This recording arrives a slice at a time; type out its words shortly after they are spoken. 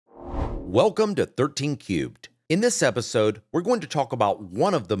Welcome to 13 Cubed. In this episode, we're going to talk about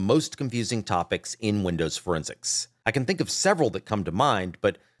one of the most confusing topics in Windows forensics. I can think of several that come to mind,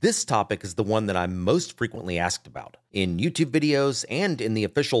 but this topic is the one that I'm most frequently asked about in YouTube videos and in the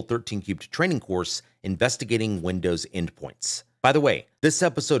official 13 Cubed training course, Investigating Windows Endpoints. By the way, this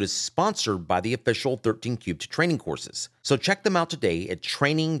episode is sponsored by the official 13 Cubed training courses, so check them out today at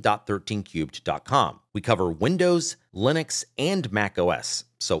training.13cubed.com. We cover Windows, Linux, and Mac OS,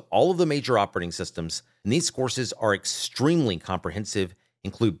 so all of the major operating systems, and these courses are extremely comprehensive,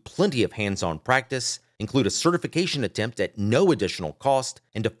 include plenty of hands-on practice, include a certification attempt at no additional cost,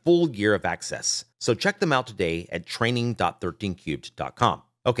 and a full year of access. So check them out today at training.13cubed.com.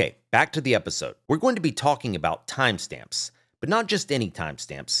 Okay, back to the episode. We're going to be talking about timestamps, but not just any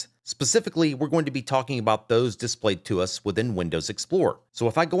timestamps. Specifically, we're going to be talking about those displayed to us within Windows Explorer. So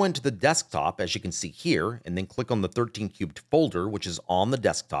if I go into the desktop, as you can see here, and then click on the 13 Cubed folder, which is on the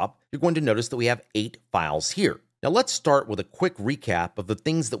desktop, you're going to notice that we have 8 files here. Now let's start with a quick recap of the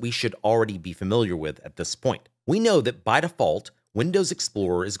things that we should already be familiar with at this point. We know that by default, Windows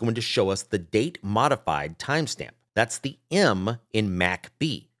Explorer is going to show us the date modified timestamp. That's the M in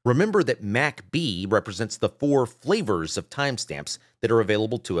MACB. Remember that MACB represents the 4 flavors of timestamps that are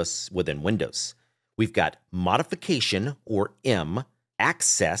available to us within Windows. We've got modification, or M,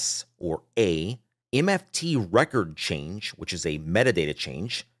 access, or A, MFT record change, which is a metadata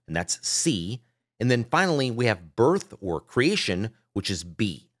change, and that's C, and then finally we have birth or creation, which is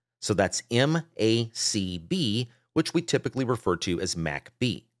B. So that's MACB, which we typically refer to as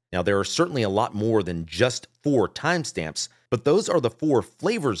MACB. Now, there are certainly a lot more than just 4 timestamps, but those are the 4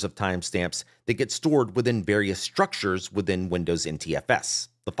 flavors of timestamps that get stored within various structures within Windows NTFS,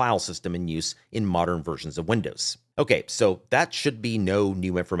 the file system in use in modern versions of Windows. Okay, so that should be no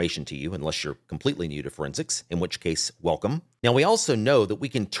new information to you unless you're completely new to forensics, in which case, welcome. Now, we also know that we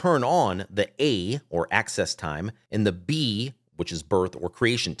can turn on the A, or access time, and the B, which is birth or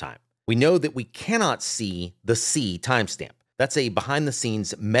creation time. We know that we cannot see the C timestamp. That's a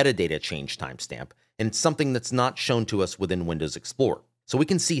behind-the-scenes metadata change timestamp, and it's something that's not shown to us within Windows Explorer. So we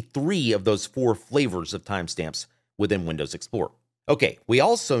can see 3 of those 4 flavors of timestamps within Windows Explorer. Okay, we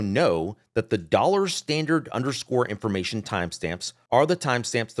also know that the $standard_information timestamps are the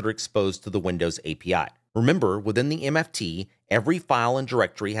timestamps that are exposed to the Windows API. Remember, within the MFT, every file and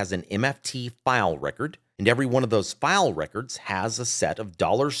directory has an MFT file record, and every one of those file records has a set of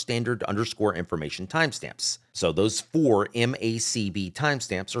 $standard_information timestamps. So those 4 MACB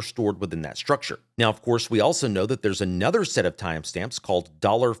timestamps are stored within that structure. Now, of course, we also know that there's another set of timestamps called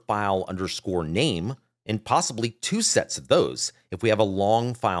 $file_name, and possibly 2 sets of those if we have a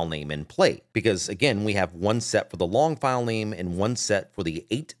long file name in play. Because again, we have 1 set for the long file name and 1 set for the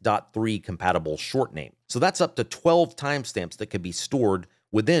 8.3 compatible short name. So that's up to 12 timestamps that could be stored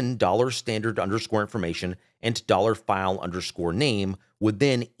within $standard_information and $file_name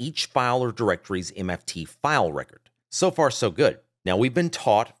within each file or directory's MFT file record. So far, so good. Now, we've been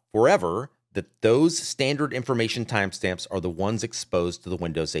taught forever that those standard information timestamps are the ones exposed to the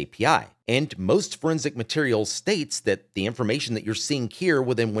Windows API. And most forensic material states that the information that you're seeing here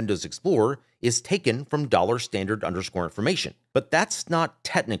within Windows Explorer is taken from $standard_information. But that's not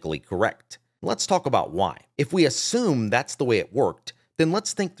technically correct. Let's talk about why. If we assume that's the way it worked, then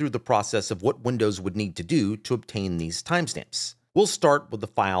let's think through the process of what Windows would need to do to obtain these timestamps. We'll start with the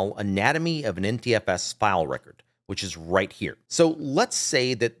file Anatomy of an NTFS file record, which is right here. So let's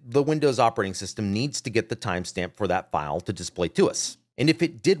say that the Windows operating system needs to get the timestamp for that file to display to us. And if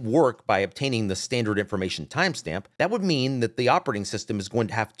it did work by obtaining the standard information timestamp, that would mean that the operating system is going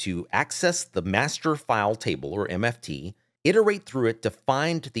to have to access the master file table, or MFT, iterate through it to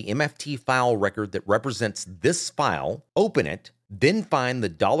find the MFT file record that represents this file, open it, then find the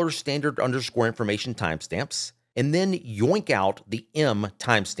 $standard_information timestamps, and then yoink out the M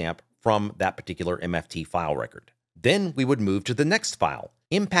timestamp from that particular MFT file record. Then we would move to the next file,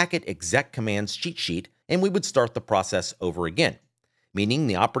 mpacket exec commands cheat sheet, and we would start the process over again, meaning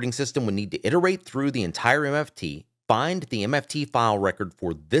the operating system would need to iterate through the entire MFT, find the MFT file record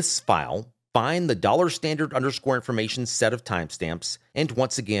for this file, find the $standard_information set of timestamps, and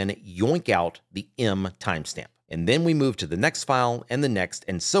once again, yoink out the M timestamp. And then we move to the next file and the next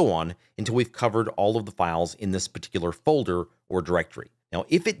and so on until we've covered all of the files in this particular folder or directory. Now,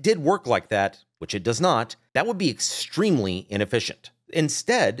 if it did work like that, which it does not, that would be extremely inefficient.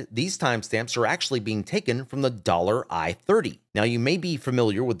 Instead, these timestamps are actually being taken from the $I30. Now, you may be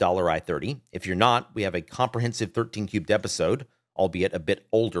familiar with $I30. If you're not, we have a comprehensive 13 Cubed episode, albeit a bit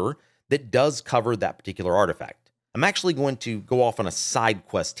older, that does cover that particular artifact. I'm actually going to go off on a side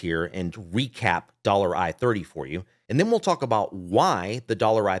quest here and recap $I30 for you, and then we'll talk about why the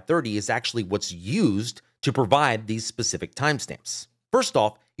 $I-30 is actually what's used to provide these specific timestamps. First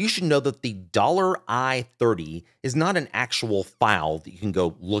off, you should know that the $I-30 is not an actual file that you can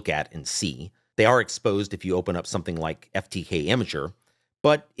go look at and see. They are exposed if you open up something like FTK Imager,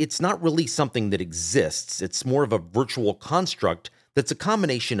 but it's not really something that exists. It's more of a virtual construct that's a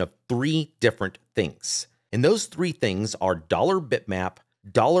combination of three different things. And those three things are $bitmap,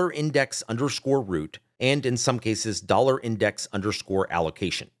 $index_root, and in some cases,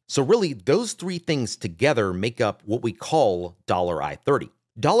 $index_allocation. So really, those three things together make up what we call $I-30.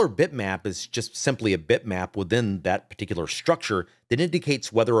 $bitmap is just simply a bitmap within that particular structure that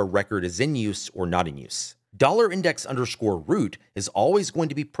indicates whether a record is in use or not in use. $index_root is always going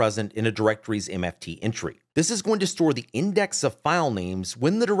to be present in a directory's MFT entry. This is going to store the index of file names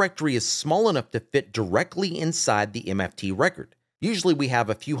when the directory is small enough to fit directly inside the MFT record. Usually we have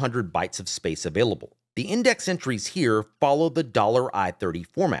a few hundred bytes of space available. The index entries here follow the $I-30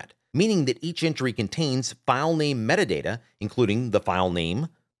 format, meaning that each entry contains file name metadata, including the file name,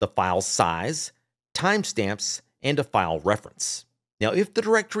 the file size, timestamps, and a file reference. Now, if the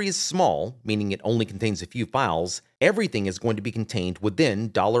directory is small, meaning it only contains a few files, everything is going to be contained within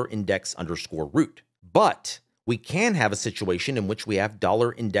 $index_root. But we can have a situation in which we have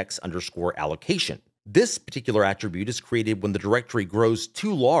 $index_allocation. This particular attribute is created when the directory grows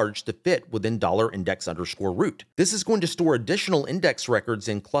too large to fit within $index_root. This is going to store additional index records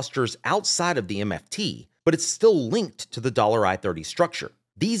in clusters outside of the MFT, but it's still linked to the $I-30 structure.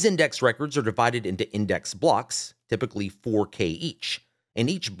 These index records are divided into index blocks, typically 4K each, and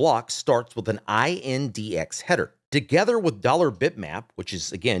each block starts with an INDX header. Together with $bitmap, which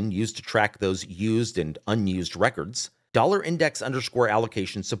is again used to track those used and unused records,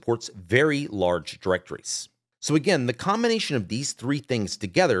 $index_allocation supports very large directories. So again, the combination of these three things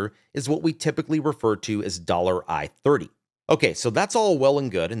together is what we typically refer to as $I-30. Okay, so that's all well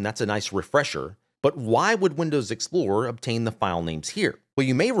and good, and that's a nice refresher, but why would Windows Explorer obtain the file names here? Well,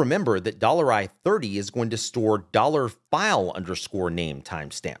 you may remember that $I-30 is going to store $file_name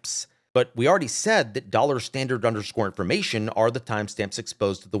timestamps. But we already said that $standard_information are the timestamps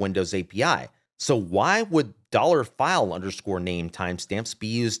exposed to the Windows API. So why would $file_name timestamps be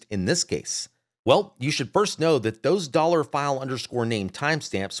used in this case? Well, you should first know that those $file_name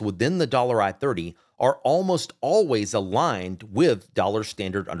timestamps within the $I-30 are almost always aligned with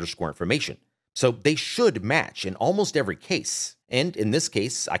 $standard_information. So they should match in almost every case. And in this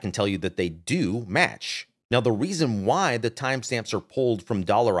case, I can tell you that they do match. Now, the reason why the timestamps are pulled from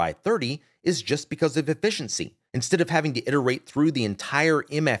 $I-30 is just because of efficiency. Instead of having to iterate through the entire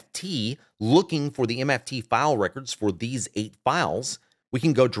MFT looking for the MFT file records for these 8 files, we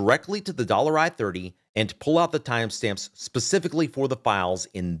can go directly to the $I-30 and pull out the timestamps specifically for the files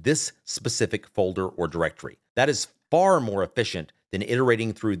in this specific folder or directory. That is far more efficient than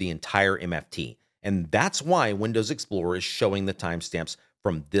iterating through the entire MFT. And that's why Windows Explorer is showing the timestamps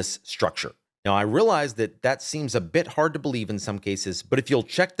from this structure. Now, I realize that that seems a bit hard to believe in some cases, but if you'll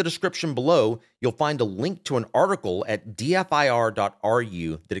check the description below, you'll find a link to an article at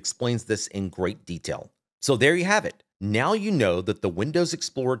dfir.ru that explains this in great detail. So there you have it. Now you know that the Windows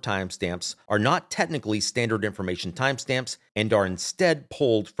Explorer timestamps are not technically standard information timestamps and are instead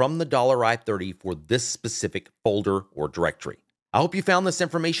pulled from the $I-30 for this specific folder or directory. I hope you found this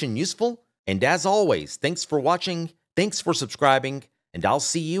information useful, and as always, thanks for watching, thanks for subscribing, and I'll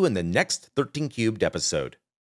see you in the next 13 Cubed episode.